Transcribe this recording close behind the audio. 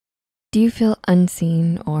Do you feel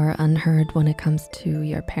unseen or unheard when it comes to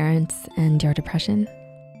your parents and your depression?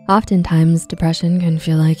 Oftentimes, depression can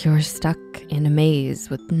feel like you're stuck in a maze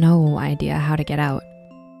with no idea how to get out.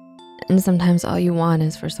 And sometimes all you want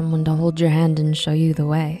is for someone to hold your hand and show you the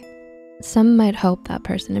way. Some might hope that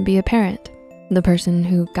person to be a parent, the person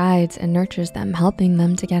who guides and nurtures them, helping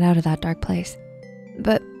them to get out of that dark place.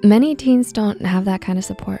 But many teens don't have that kind of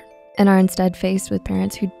support and are instead faced with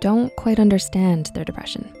parents who don't quite understand their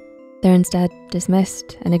depression. They're instead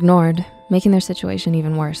dismissed and ignored, making their situation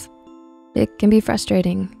even worse. It can be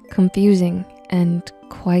frustrating, confusing, and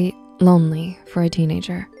quite lonely for a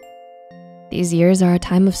teenager. These years are a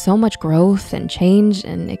time of so much growth and change,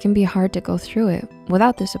 and it can be hard to go through it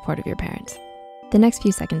without the support of your parents. The next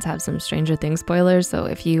few seconds have some Stranger Things spoilers, so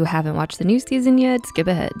if you haven't watched the new season yet, skip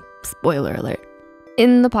ahead. Spoiler alert.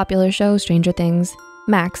 In the popular show Stranger Things,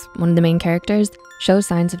 Max, one of the main characters, shows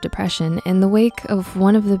signs of depression in the wake of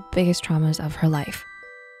one of the biggest traumas of her life.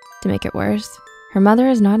 To make it worse, her mother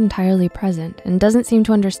is not entirely present and doesn't seem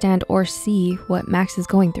to understand or see what Max is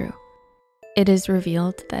going through. It is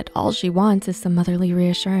revealed that all she wants is some motherly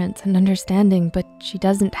reassurance and understanding, but she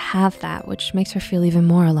doesn't have that, which makes her feel even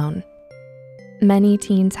more alone. Many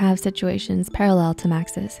teens have situations parallel to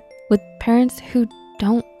Max's, with parents who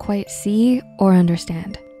don't quite see or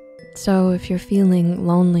understand. So if you're feeling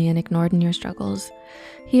lonely and ignored in your struggles,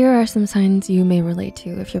 here are some signs you may relate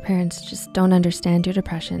to if your parents just don't understand your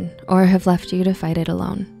depression or have left you to fight it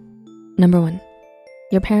alone. Number 1,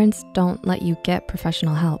 your parents don't let you get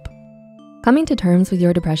professional help. Coming to terms with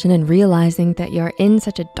your depression and realizing that you're in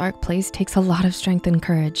such a dark place takes a lot of strength and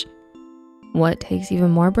courage. What takes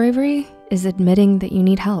even more bravery is admitting that you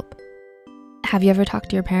need help. Have you ever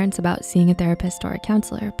talked to your parents about seeing a therapist or a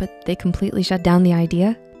counselor, but they completely shut down the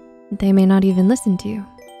idea? They may not even listen to you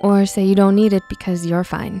or say you don't need it because you're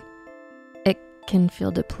fine. It can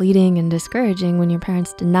feel depleting and discouraging when your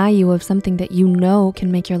parents deny you of something that you know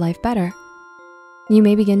can make your life better. You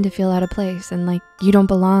may begin to feel out of place and like you don't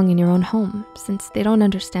belong in your own home since they don't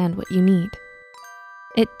understand what you need.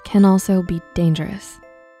 It can also be dangerous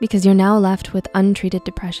because you're now left with untreated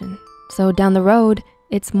depression. So down the road,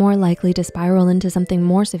 it's more likely to spiral into something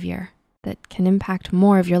more severe that can impact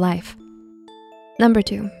more of your life. Number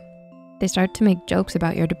 2, they start to make jokes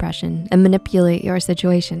about your depression and manipulate your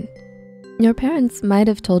situation. Your parents might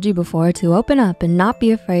have told you before to open up and not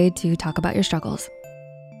be afraid to talk about your struggles.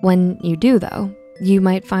 When you do though, you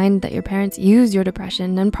might find that your parents use your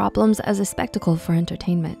depression and problems as a spectacle for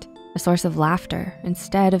entertainment, a source of laughter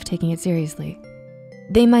instead of taking it seriously.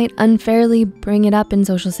 They might unfairly bring it up in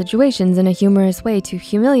social situations in a humorous way to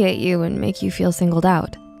humiliate you and make you feel singled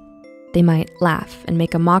out. They might laugh and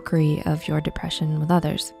make a mockery of your depression with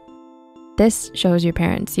others. This shows your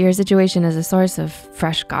parents your situation as a source of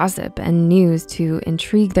fresh gossip and news to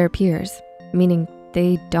intrigue their peers, meaning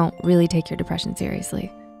they don't really take your depression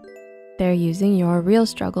seriously. They're using your real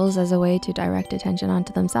struggles as a way to direct attention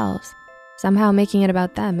onto themselves, somehow making it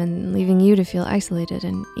about them and leaving you to feel isolated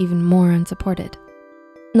and even more unsupported.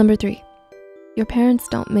 Number 3, your parents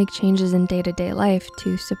don't make changes in day-to-day life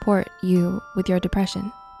to support you with your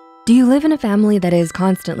depression. Do you live in a family that is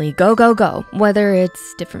constantly go, go, go, whether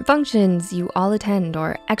it's different functions you all attend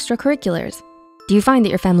or extracurriculars? Do you find that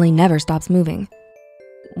your family never stops moving?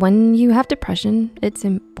 When you have depression, it's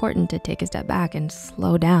important to take a step back and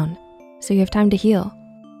slow down so you have time to heal.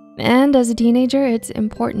 And as a teenager, it's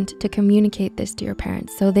important to communicate this to your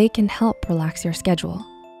parents so they can help relax your schedule.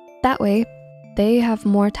 That way, they have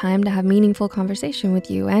more time to have meaningful conversation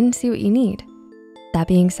with you and see what you need. That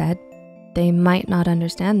being said, they might not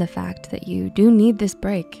understand the fact that you do need this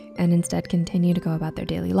break and instead continue to go about their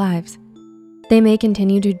daily lives. They may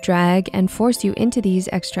continue to drag and force you into these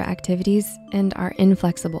extra activities and are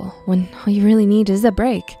inflexible when all you really need is a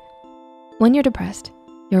break. When you're depressed,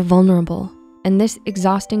 you're vulnerable, and this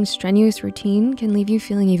exhausting, strenuous routine can leave you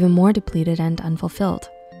feeling even more depleted and unfulfilled.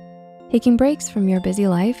 Taking breaks from your busy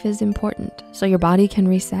life is important so your body can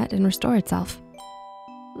reset and restore itself.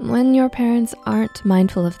 When your parents aren't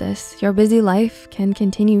mindful of this, your busy life can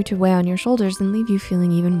continue to weigh on your shoulders and leave you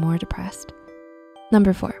feeling even more depressed.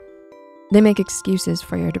 Number 4, they make excuses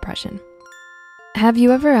for your depression. Have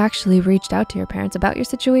you ever actually reached out to your parents about your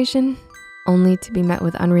situation, only to be met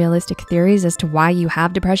with unrealistic theories as to why you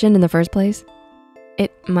have depression in the first place?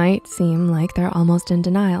 It might seem like they're almost in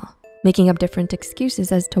denial, making up different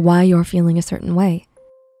excuses as to why you're feeling a certain way.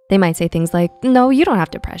 They might say things like, no, you don't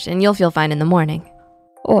have depression, you'll feel fine in the morning.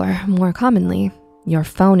 Or more commonly, your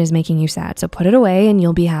phone is making you sad, so put it away and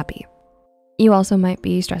you'll be happy. You also might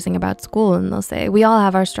be stressing about school and they'll say, we all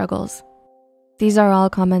have our struggles. These are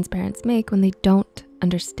all comments parents make when they don't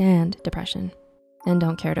understand depression. and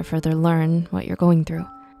don't care to further learn what you're going through.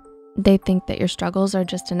 They think that your struggles are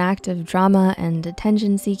just an act of drama and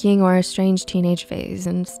attention seeking or a strange teenage phase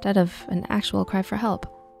instead of an actual cry for help.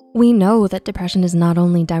 We know that depression is not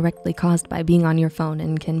only directly caused by being on your phone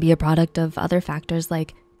and can be a product of other factors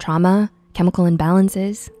like trauma, chemical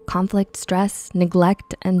imbalances, conflict, stress,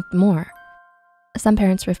 neglect, and more. Some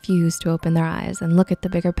parents refuse to open their eyes and look at the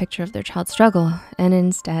bigger picture of their child's struggle and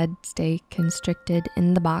instead stay constricted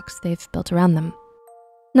in the box they've built around them.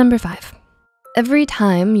 Number 5, every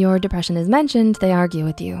time your depression is mentioned, they argue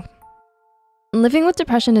with you. Living with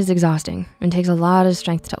depression is exhausting and takes a lot of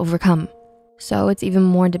strength to overcome. So it's even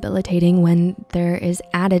more debilitating when there is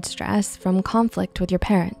added stress from conflict with your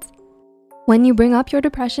parents. When you bring up your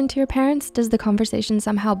depression to your parents, does the conversation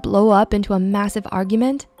somehow blow up into a massive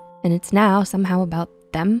argument and it's now somehow about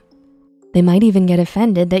them? They might even get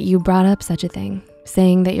offended that you brought up such a thing,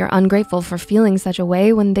 saying that you're ungrateful for feeling such a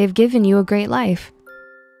way when they've given you a great life.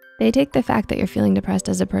 They take the fact that you're feeling depressed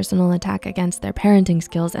as a personal attack against their parenting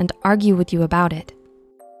skills and argue with you about it.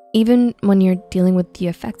 Even when you're dealing with the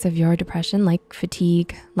effects of your depression like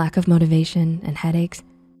fatigue, lack of motivation, and headaches,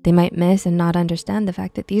 they might miss and not understand the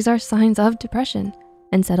fact that these are signs of depression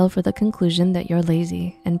and settle for the conclusion that you're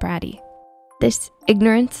lazy and bratty. This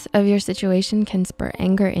ignorance of your situation can spur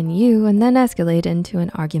anger in you and then escalate into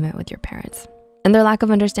an argument with your parents. And their lack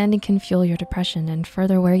of understanding can fuel your depression and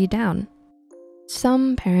further wear you down.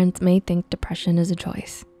 Some parents may think depression is a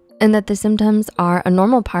choice and that the symptoms are a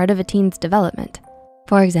normal part of a teen's development.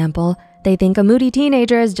 For example, they think a moody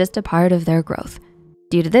teenager is just a part of their growth.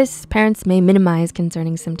 Due to this, parents may minimize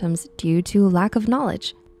concerning symptoms due to lack of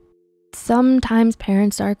knowledge. Sometimes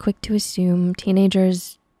parents are quick to assume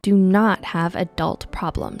teenagers do not have adult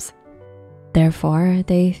problems. Therefore,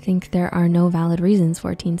 they think there are no valid reasons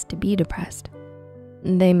for teens to be depressed.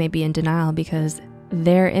 They may be in denial because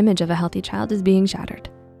their image of a healthy child is being shattered,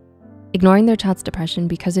 ignoring their child's depression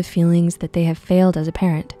because of feelings that they have failed as a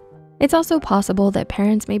parent. It's also possible that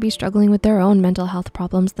parents may be struggling with their own mental health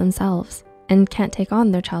problems themselves and can't take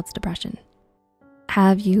on their child's depression.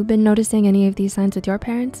 Have you been noticing any of these signs with your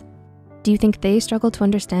parents? Do you think they struggle to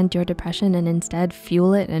understand your depression and instead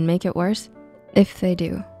fuel it and make it worse? If they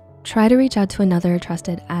do, try to reach out to another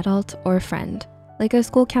trusted adult or friend, like a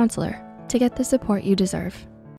school counselor, to get the support you deserve.